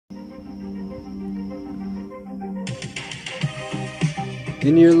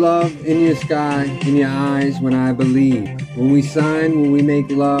In your love, in your sky, in your eyes, when I believe. When we sign, when we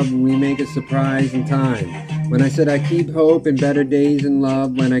make love, when we make a surprise in time. When I said I keep hope and better days in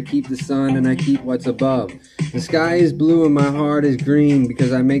love, when I keep the sun and I keep what's above. The sky is blue and my heart is green,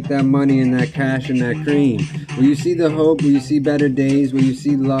 because I make that money and that cash and that cream. Will you see the hope? Will you see better days? Will you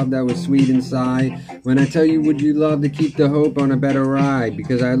see love that was sweet inside? When I tell you, would you love to keep the hope on a better ride?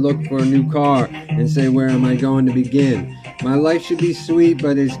 Because I look for a new car and say, where am I going to begin? My life should be sweet,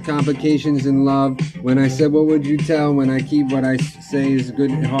 but there's complications in love. When I said, what would you tell? When I keep what I say is a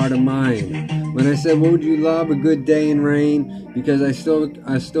good heart of mine. When I said, what would you love? A good day in rain, because I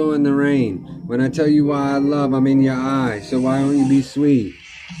still in the rain. When I tell you why I love, I'm in your eyes, so why don't you be sweet?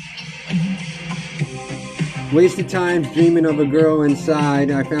 Wasted times dreaming of a girl inside.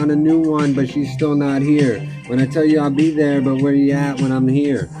 I found a new one, but she's still not here. When I tell you I'll be there, but where you at when I'm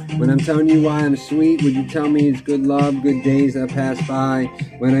here? When I'm telling you why I'm sweet, would you tell me it's good love, good days that pass by?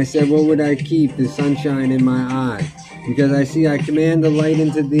 When I said, what would I keep? The sunshine in my eye. Because I see I command the light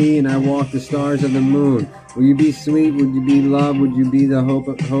into thee, and I walk the stars of the moon. Will you be sweet? Would you be love? Would you be the hope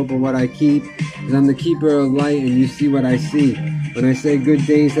of what I keep? Because I'm the keeper of light, and you see what I see. When I say good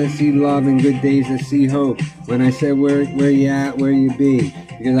days that see love and good days that see hope. When I say where you at, where you be.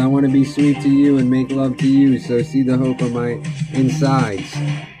 Because I want to be sweet to you and make love to you, so see the hope of my insides.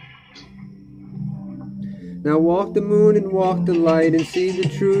 Now walk the moon and walk the light and see the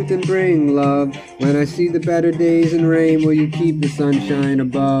truth and bring love. When I see the better days and rain, will you keep the sunshine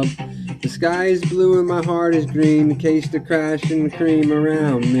above? The sky is blue and my heart is green, in case the crash and cream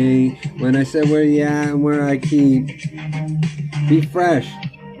around me. When I said where you at and where I keep. Be fresh.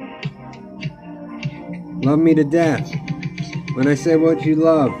 Love me to death. When I say what you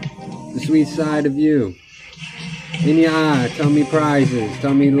love, the sweet side of you. In your eye, tell me prizes,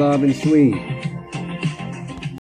 tell me love and sweet.